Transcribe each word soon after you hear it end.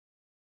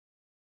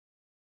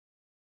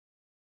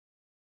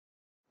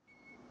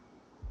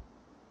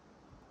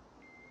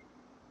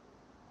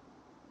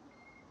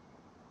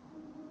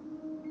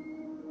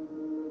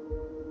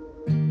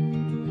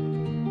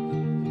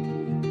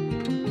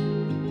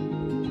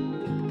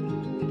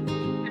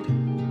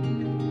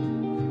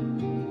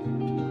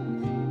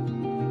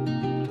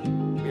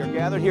We're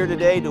gathered here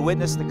today to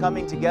witness the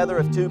coming together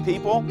of two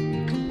people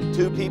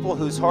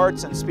whose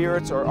hearts and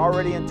spirits are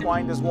already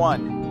entwined as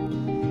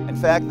one. In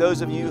fact, those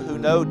of you who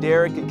know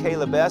Derek and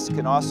Kayla best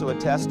can also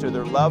attest to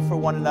their love for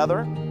one another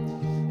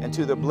and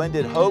to the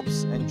blended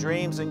hopes and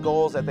dreams and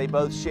goals that they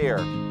both share.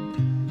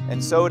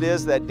 And so it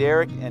is that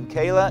Derek and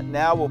Kayla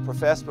now will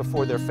profess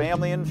before their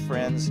family and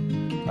friends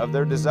of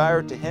their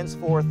desire to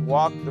henceforth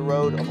walk the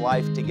road of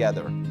life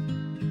together.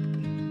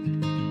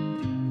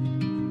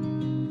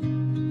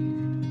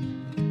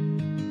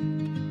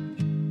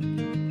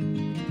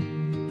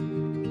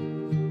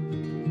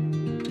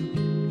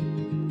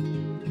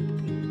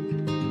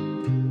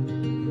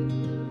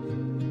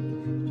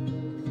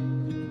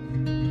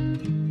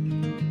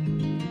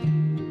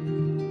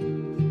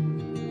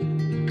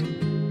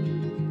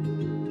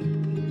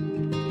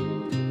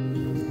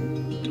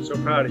 I'm so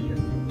proud of you.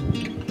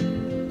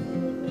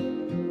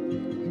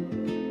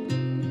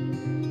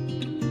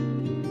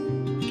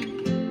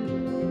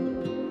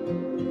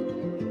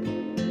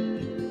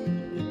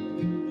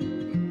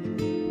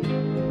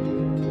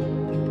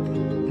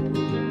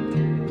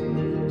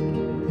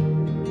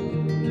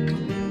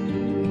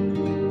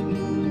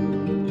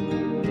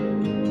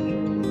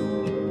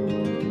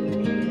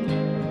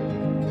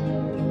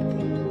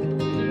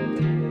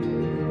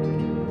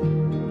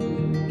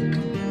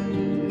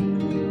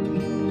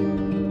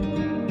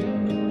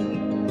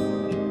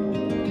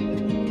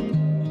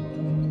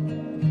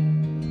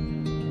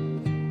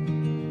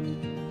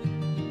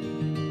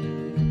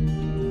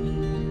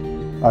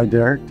 I,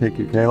 Derek, take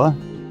you, Kayla,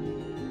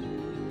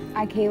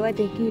 I, Kayla,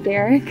 take you,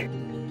 Derek,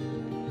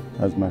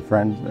 as my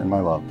friend and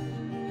my love,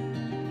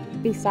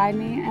 beside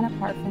me and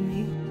apart from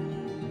me,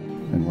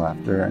 in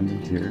laughter and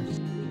in tears,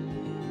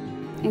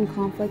 in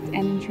conflict and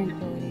in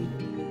tranquility,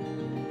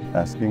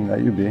 asking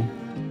that you be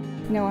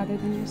no other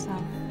than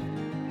yourself,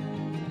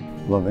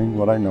 loving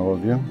what I know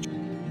of you,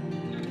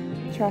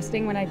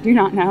 trusting what I do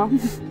not know,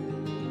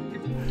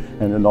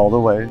 and in all the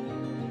ways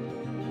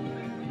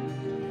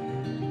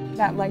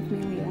that life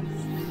may lead us.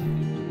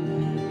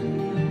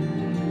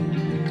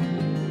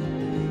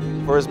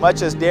 For as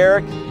much as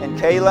Derek and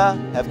Kayla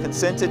have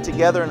consented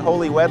together in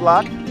holy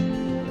wedlock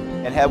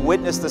and have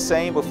witnessed the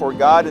same before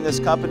God in this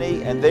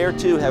company, and they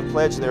too have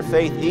pledged their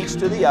faith each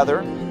to the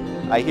other,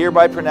 I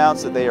hereby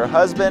pronounce that they are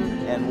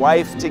husband and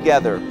wife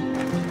together.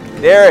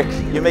 Derek,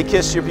 you may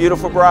kiss your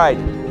beautiful bride.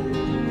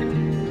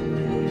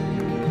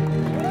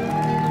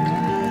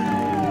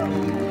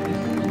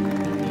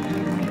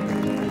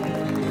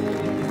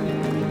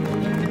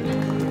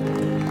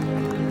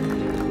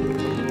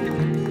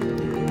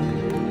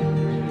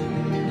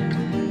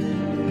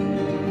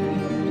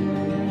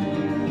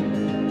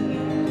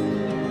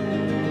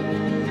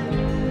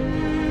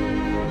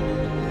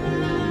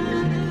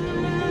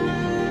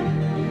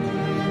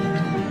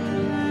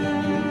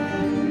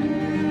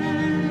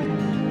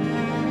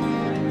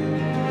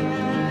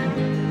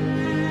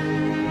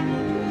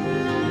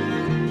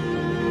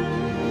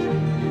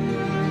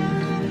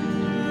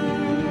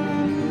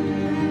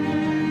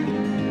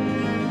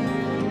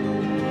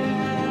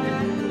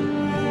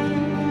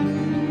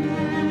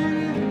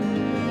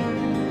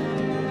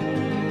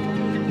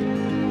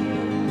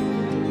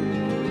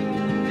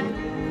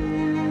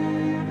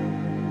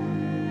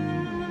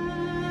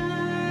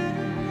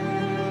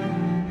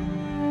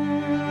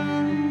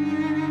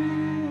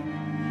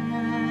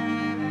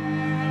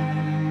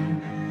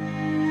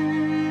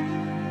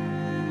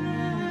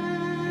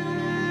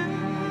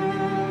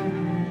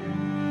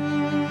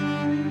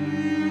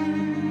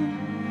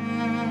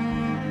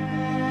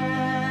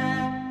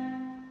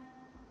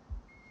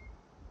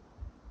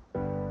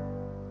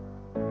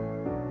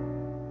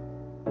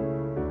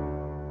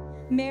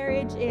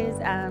 Marriage is,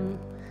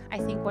 I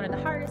think, one of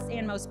the hardest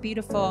and most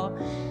beautiful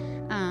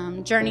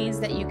journeys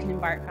that you can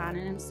embark on,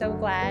 and I'm so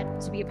glad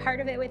to be a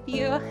part of it with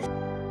you.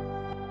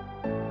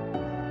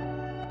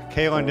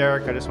 Kayla and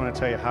Derek, I just want to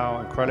tell you how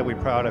incredibly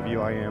proud of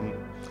you I am.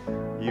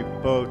 You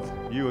both,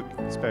 you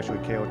especially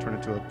Kayla, turned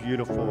into a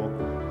beautiful,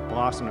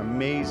 blossom,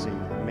 amazing,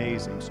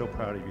 so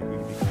proud of you who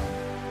you become.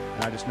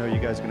 And I just know you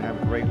guys are going to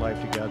have a great life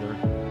together.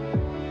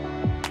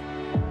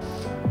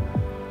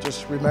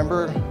 Just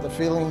remember the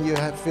feeling you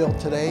feel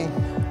today,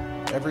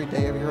 every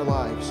day of your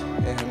lives,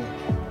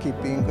 and keep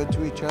being good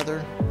to each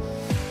other.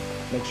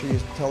 Make sure you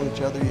tell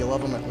each other you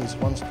love them at least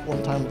one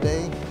time a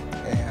day,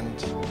 and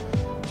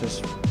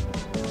just,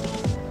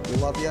 we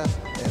love you,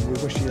 and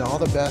we wish you all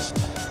the best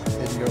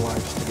in your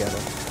lives together.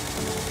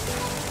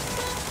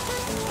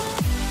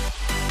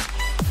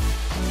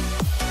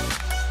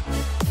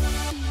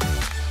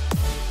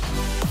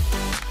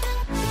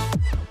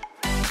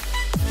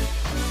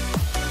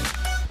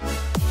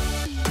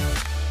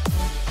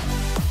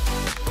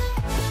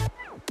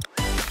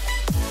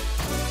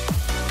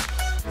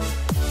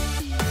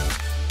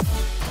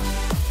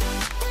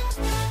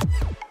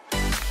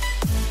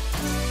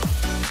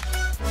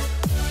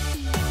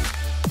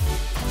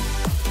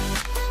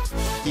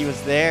 He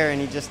was there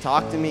and he just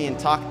talked to me and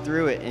talked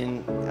through it,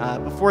 and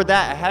before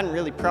that I hadn't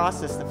really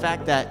processed the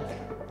fact that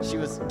she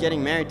was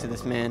getting married to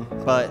this man,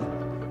 but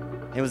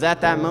it was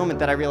at that moment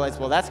that I realized,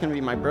 well, that's going to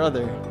be my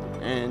brother,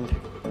 and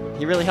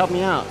he really helped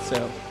me out,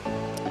 so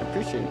I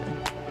appreciate it.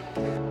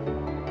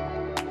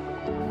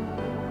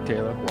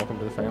 Kayla, welcome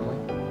to the family.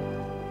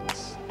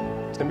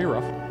 It's gonna be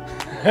rough.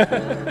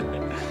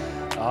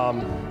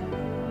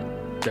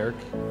 Derek,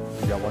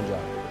 you got one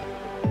job.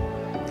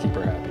 Keep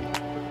her happy.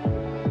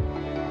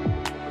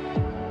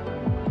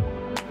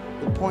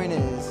 The point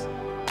is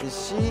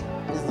she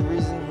is the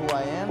reason who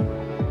I am,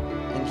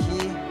 and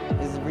he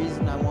is the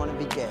reason I want to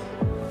be gay.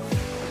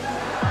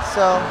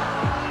 So,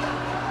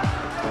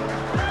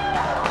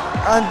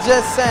 I'm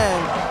just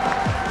saying.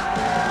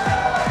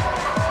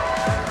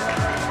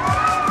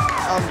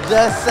 I'm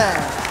just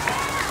saying.